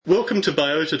Welcome to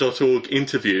Biota.org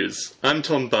Interviews. I'm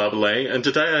Tom Barbalet, and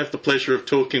today I have the pleasure of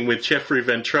talking with Jeffrey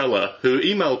Ventrella, who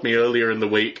emailed me earlier in the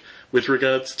week with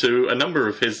regards to a number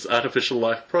of his artificial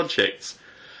life projects.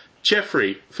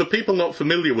 Jeffrey, for people not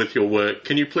familiar with your work,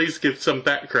 can you please give some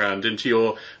background into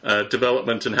your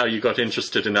development and how you got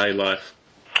interested in A-Life?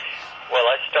 Well,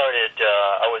 I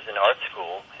was in art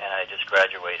school, and I just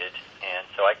graduated, and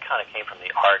so I kind of came from the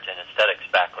art and aesthetics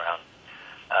background.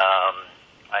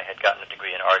 I had gotten a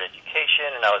degree in art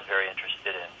education, and I was very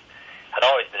had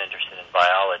always been interested in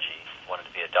biology, wanted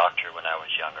to be a doctor when I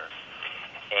was younger.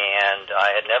 And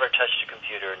I had never touched a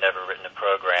computer, never written a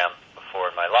program before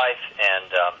in my life,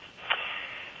 and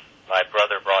my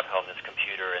brother brought home this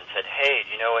computer and said, "Hey,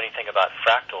 do you know anything about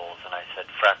fractals?" And I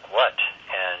said, "Frac what?"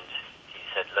 And he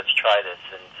said, "Let's try this."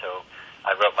 And so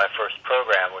I wrote my first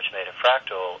program, which made a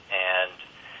fractal, and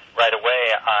right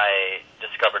away I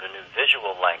discovered a new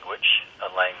visual language, a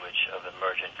language of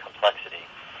emergent complexity.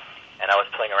 And I was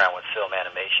playing around with film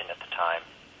animation at the time.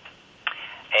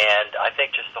 And I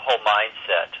think just the whole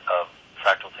mindset of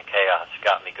fractals and chaos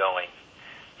got me going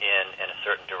in a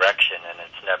certain direction, and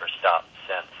it's never stopped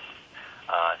since.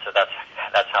 So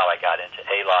that's how I got into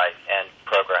A-Life and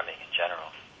programming in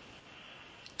general.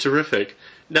 Terrific.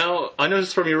 Now, I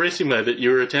noticed from your resume that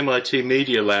you were at MIT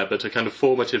Media Lab at a kind of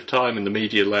formative time in the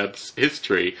Media Lab's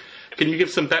history. Can you give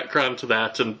some background to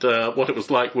that and what it was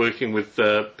like working with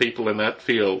people in that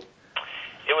field?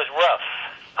 It was rough.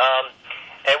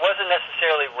 It wasn't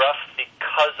necessarily rough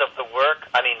because of the work.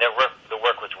 I mean, the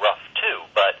work was rough too,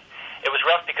 but it was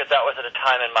rough because that was at a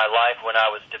time in my life when I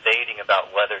was debating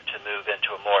about whether to move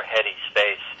into a more heady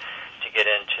space to get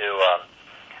into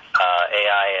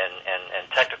AI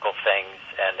and technical things,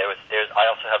 and I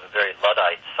also have a very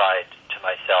Luddite side to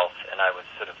myself, and I was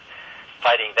sort of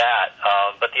fighting that.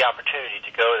 But the opportunity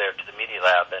to go there to the Media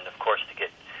Lab, and of course to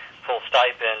get full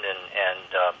stipend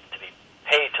and to be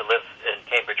paid to live in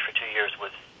Cambridge for 2 years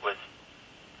was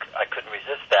I couldn't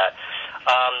resist that.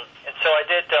 And so I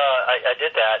did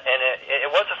that, and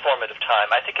it was a formative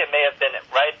time. I think it may have been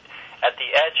right at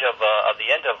the edge of the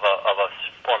end of a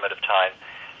formative time.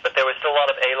 But there was still a lot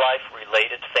of A-Life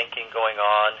related thinking going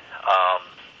on,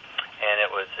 and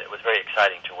it was very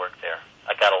exciting to work there.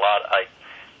 I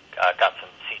got some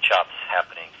C-chops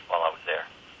happening while I was there.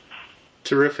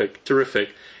 Terrific,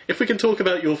 terrific. If we can talk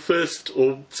about your first,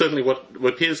 or certainly what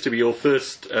appears to be your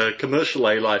first commercial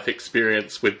A-Life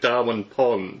experience with Darwin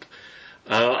Pond.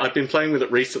 I've been playing with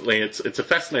it recently. It's a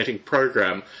fascinating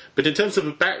program, but in terms of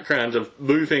a background of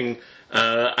moving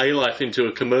A-Life into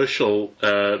a commercial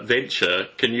venture,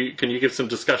 can you give some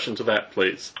discussion to that,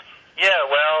 please? Yeah,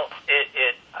 well,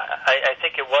 I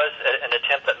think it was an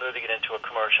attempt at moving it into a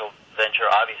commercial venture.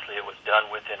 Obviously, it was done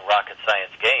within Rocket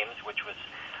Science Games, which was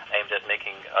aimed at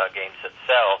making games that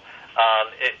sell.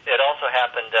 It also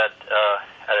happened at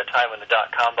a time when the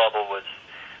dot-com bubble was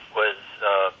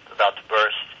about to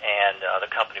burst, and the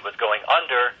company was going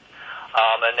under.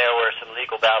 And there were some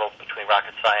legal battles between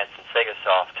Rocket Science and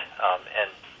SegaSoft,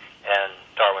 and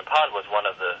Darwin Pond was one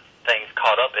of the things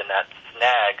caught up in that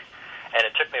snag, and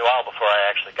it took me a while before I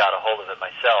actually got a hold of it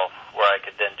myself, where I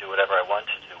could then do whatever I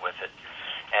wanted to do with it.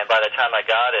 And by the time I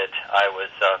got it, I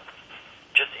was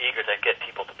just eager to get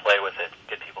people to play with it,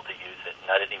 get people to use it,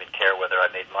 and I didn't even care whether I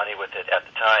made money with it at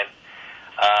the time.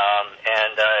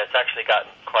 And it's actually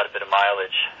gotten quite a bit of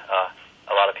mileage.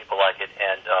 A lot of people like it,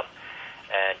 and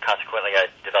consequently, I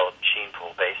developed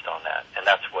GenePool based on that, and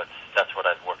that's what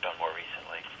I've worked on more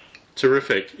recently.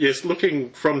 Terrific. Yes,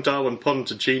 looking from Darwin Pond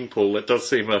to GenePool, it does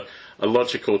seem a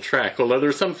logical track, although there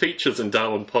are some features in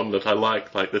Darwin Pond that I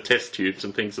like the test tubes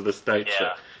and things of this nature.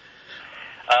 Yeah.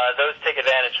 Those take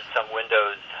advantage of some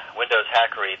Windows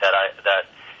hackery that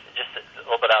just a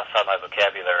little bit outside my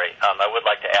vocabulary. I would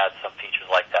like to add some features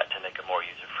like that to make it more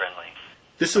user-friendly.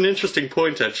 This is an interesting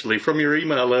point, actually. From your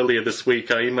email earlier this week,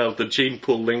 I emailed the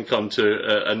GenePool link onto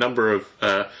a number of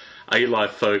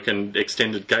A-Life folk and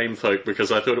extended game folk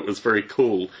because I thought it was very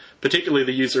cool, particularly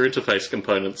the user interface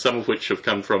components, some of which have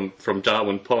come from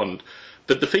Darwin Pond.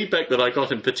 But the feedback that I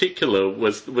got in particular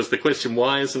was the question,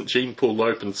 why isn't GenePool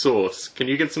open source? Can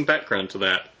you give some background to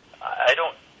that? I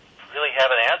don't really have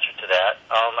an answer to that.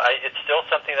 It's still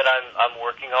something that I'm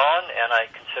working on, and I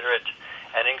consider it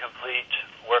an incomplete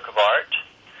work of art.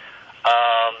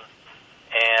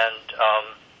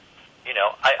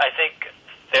 I think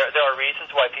there are reasons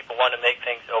why people want to make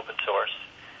things open source,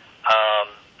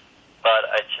 but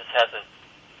I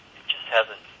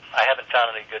haven't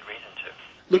found any good reason to.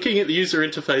 Looking at the user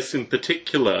interface in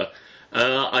particular,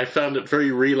 I found it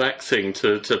very relaxing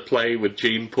to play with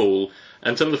GenePool,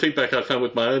 and some of the feedback I found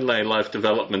with my own A-Life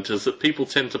development is that people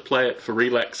tend to play it for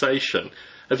relaxation.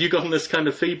 Have you gotten this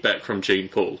kind of feedback from Gene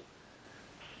Pool?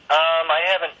 I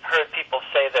haven't heard people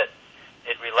say that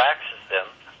it relaxes them.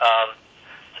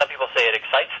 Some people say it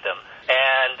excites them,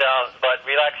 but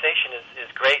relaxation is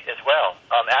great as well.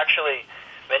 Actually,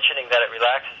 mentioning that it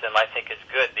relaxes them, I think, is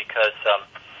good because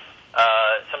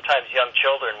sometimes young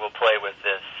children will play with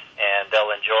this and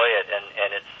they'll enjoy it,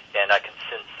 and I can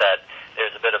sense that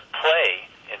there's a bit of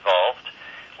play involved,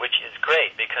 which is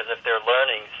great because if they're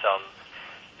learning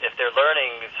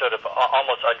sort of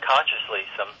almost unconsciously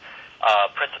some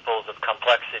principles of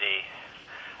complexity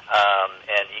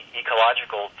and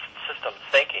ecological systems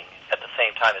thinking at the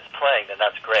same time as playing, then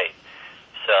that's great.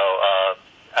 So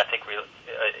I think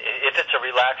if it's a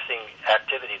relaxing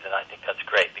activity, then I think that's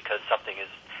great because something is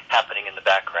happening in the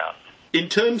background. In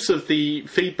terms of the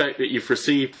feedback that you've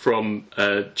received from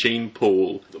Gene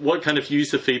Pool, what kind of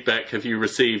user feedback have you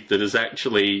received that has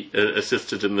actually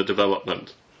assisted in the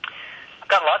development? I've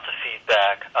got lots of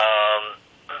feedback.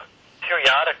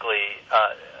 Periodically,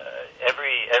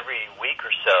 every week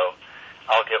or so,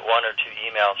 I'll get one or two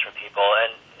emails from people,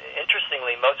 and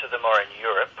interestingly, most of them are in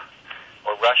Europe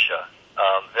or Russia.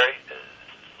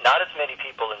 Not as many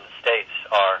people in the States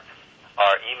are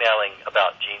emailing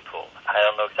about Gene Pool. I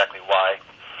don't know exactly why.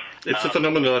 It's a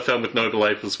phenomenon I found with Noble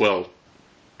Ape as well.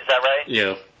 Is that right?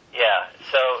 Yeah. Yeah.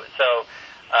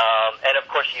 And of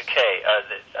course UK.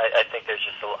 I think there's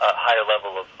just a higher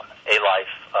level of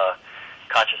A-life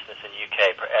consciousness in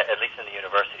UK, at least in the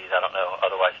universities. I don't know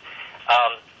otherwise.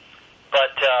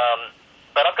 But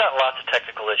I've gotten lots of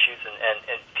technical issues,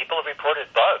 and people have reported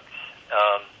bugs.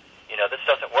 This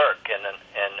doesn't work,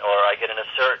 or I get an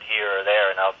assert here or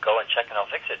there, and I'll go and check and I'll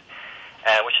fix it,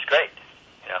 which is great.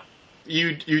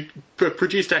 You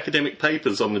produced academic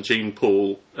papers on the Gene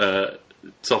Pool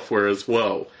software as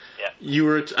well. Yeah. You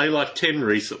were at A-Life 10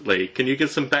 recently. Can you give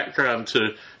some background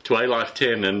to A-Life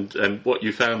 10 and what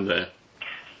you found there?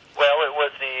 Well, it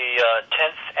was the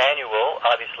 10th annual,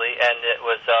 obviously, and it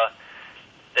was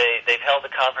they've held the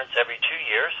conference every 2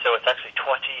 years, so it's actually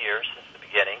 20 years since the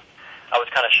beginning. I was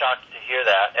kind of shocked to hear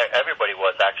that. Everybody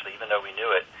was, actually, even though we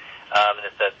knew it,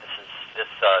 that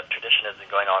this tradition has been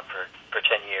going on for 10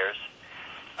 years.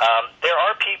 There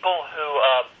are people who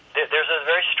there's a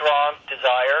very strong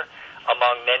desire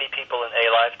among many people in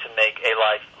A-Life to make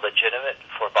A-Life legitimate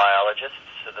for biologists,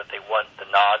 so that they want the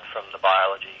nod from the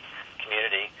biology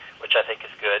community, which I think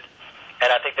is good. And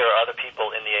I think there are other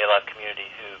people in the A-Life community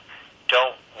who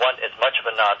don't want as much of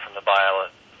a nod from the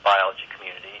biology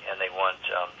community, and they want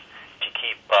to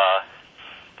keep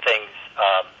things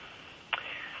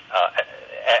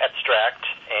abstract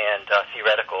and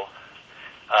theoretical.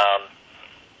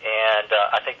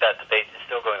 I think that debate is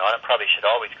still going on. It probably should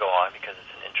always go on because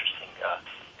it's an interesting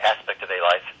aspect of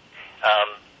A-Life.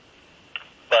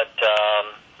 But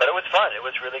it was fun. It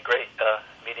was really great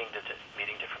meeting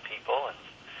different people and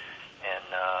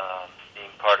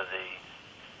being part of the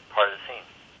scene.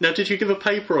 Now, did you give a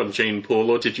paper on Gene Pool,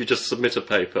 or did you just submit a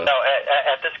paper? No,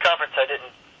 at this conference I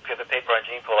didn't give a paper on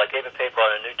Gene Pool. I gave a paper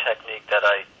on a new technique that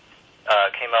I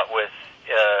came up with,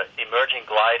 emerging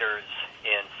gliders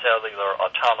in cellular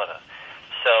automata.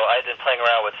 So I had been playing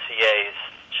around with CAs,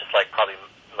 just like probably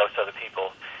most other people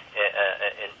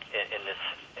in this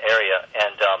area,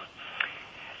 and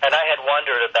I had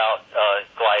wondered about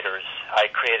gliders. I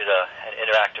created an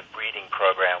interactive breeding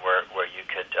program where you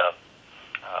could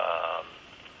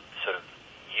sort of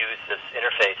use this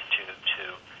interface to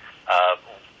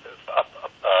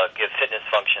give fitness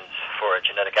functions for a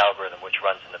genetic algorithm which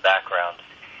runs in the background.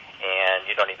 And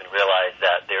you don't even realize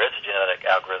that there is a genetic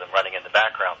algorithm running in the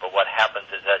background. But what happens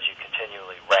is as you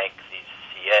continually rank these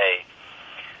CA,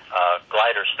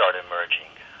 gliders start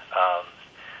emerging,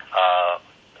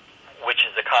 which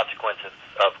is a consequence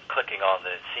of clicking on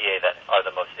the CA that are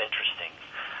the most interesting.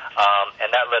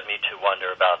 And that led me to wonder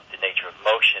about the nature of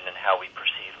motion and how we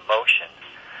perceive motion.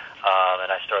 And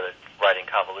I started writing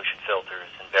convolution filters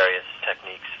and various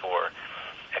techniques for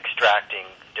extracting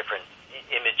different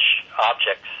image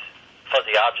objects,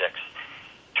 fuzzy objects.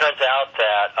 Turns out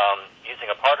that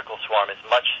using a particle swarm is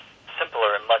much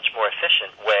simpler and much more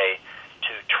efficient way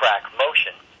to track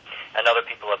motion. And other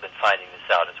people have been finding this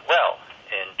out as well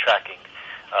in tracking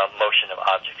motion of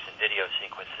objects in video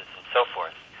sequences and so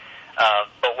forth.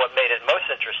 But what made it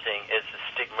most interesting is the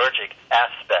stigmergic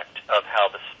aspect of how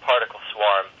this particle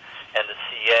swarm and the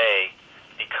CA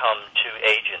become two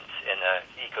agents in an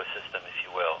ecosystem, if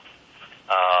you will.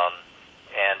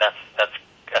 And that's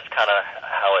kind of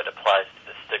how it applies to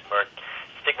the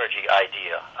stigmergy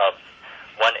idea of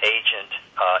one agent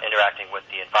interacting with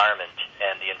the environment,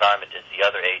 and the environment is the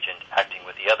other agent acting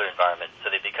with the other environment, so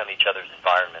they become each other's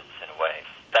environments in a way.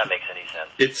 If that makes any sense.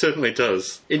 It certainly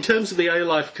does. In terms of the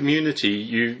A-Life community,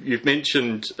 you've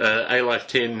mentioned A-Life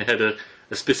 10 had a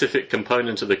specific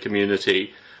component of the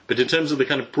community, but in terms of the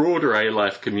kind of broader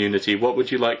A-Life community, what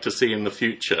would you like to see in the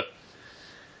future?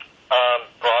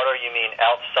 Broader, you mean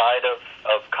outside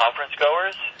of conference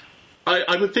goers?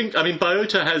 I would think,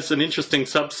 Biota has an interesting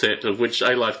subset of which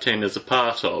A-Life 10 is a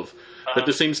part of, but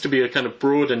there seems to be a kind of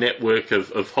broader network of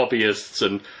hobbyists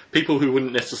and people who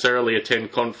wouldn't necessarily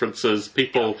attend conferences,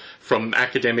 people from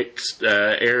academic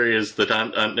areas that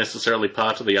aren't necessarily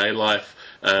part of the A-Life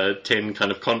 10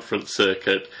 kind of conference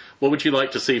circuit. What would you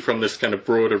like to see from this kind of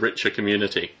broader, richer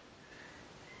community?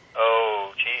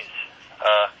 Oh, geez.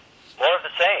 More of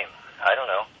the same. I don't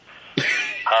know.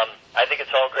 I think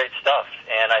it's all great stuff,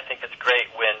 and I think it's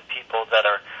great when people that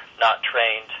are not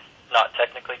trained, not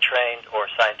technically trained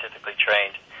or scientifically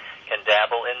trained, can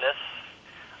dabble in this,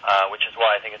 which is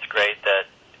why I think it's great that,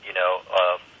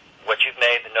 what you've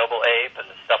made, the Noble Ape,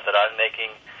 and the stuff that I'm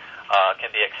making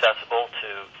can be accessible to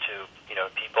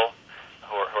people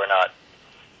who are not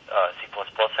C++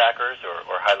 hackers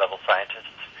or high-level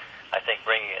scientists. I think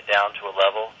bringing it down to a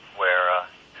level where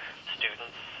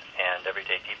students and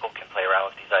everyday people can play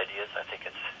around with these ideas, I think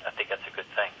that's a good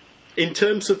thing. In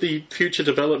terms of the future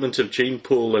development of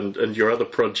GenePool and your other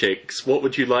projects, what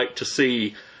would you like to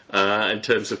see in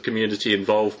terms of community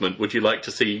involvement? Would you like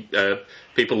to see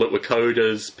people that were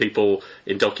coders, people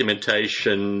in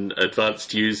documentation,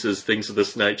 advanced users, things of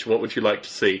this nature? What would you like to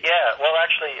see? Yeah, well,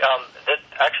 actually,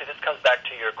 this comes back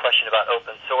to your question about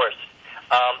open source.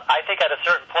 I think at a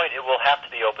certain point it will have to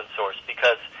be open source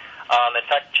because, in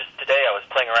fact, just today I was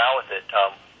playing around with it,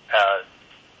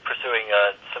 pursuing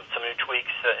some new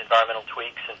tweaks, environmental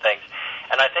tweaks and things.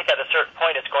 And I think at a certain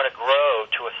point it's going to grow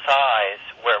to a size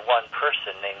where one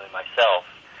person, namely myself,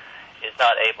 is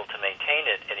not able to maintain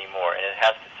it anymore, and it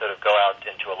has to sort of go out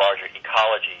into a larger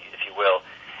ecology, if you will.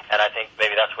 And I think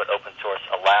maybe that's what open source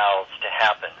allows to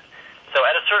happen. So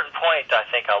at a certain point, I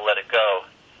think I'll let it go.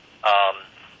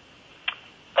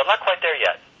 But I'm not quite there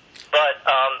yet. But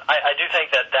I do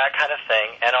think that kind of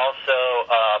thing, and also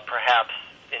perhaps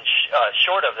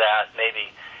short of that, maybe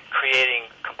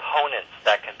creating components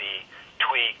that can be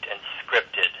tweaked and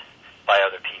scripted by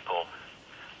other people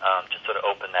to sort of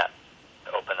open that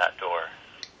door.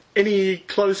 Any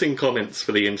closing comments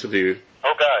for the interview?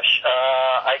 Oh gosh,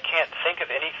 I can't think of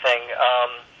anything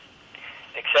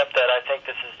except that I think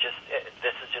this is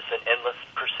just an endless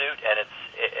pursuit, and it's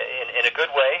in a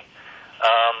good way.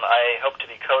 I hope to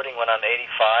be coding when I'm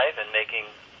 85 and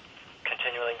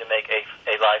continuing to make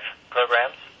A-Life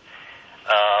programs,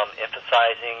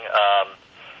 emphasizing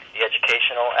the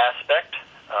educational aspect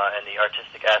and the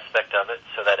artistic aspect of it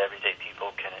so that everyday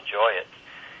people can enjoy it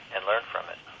and learn from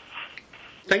it.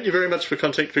 Thank you very much for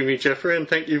contacting me, Jeffrey, and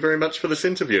thank you very much for this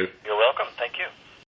interview. You're welcome. Thank you.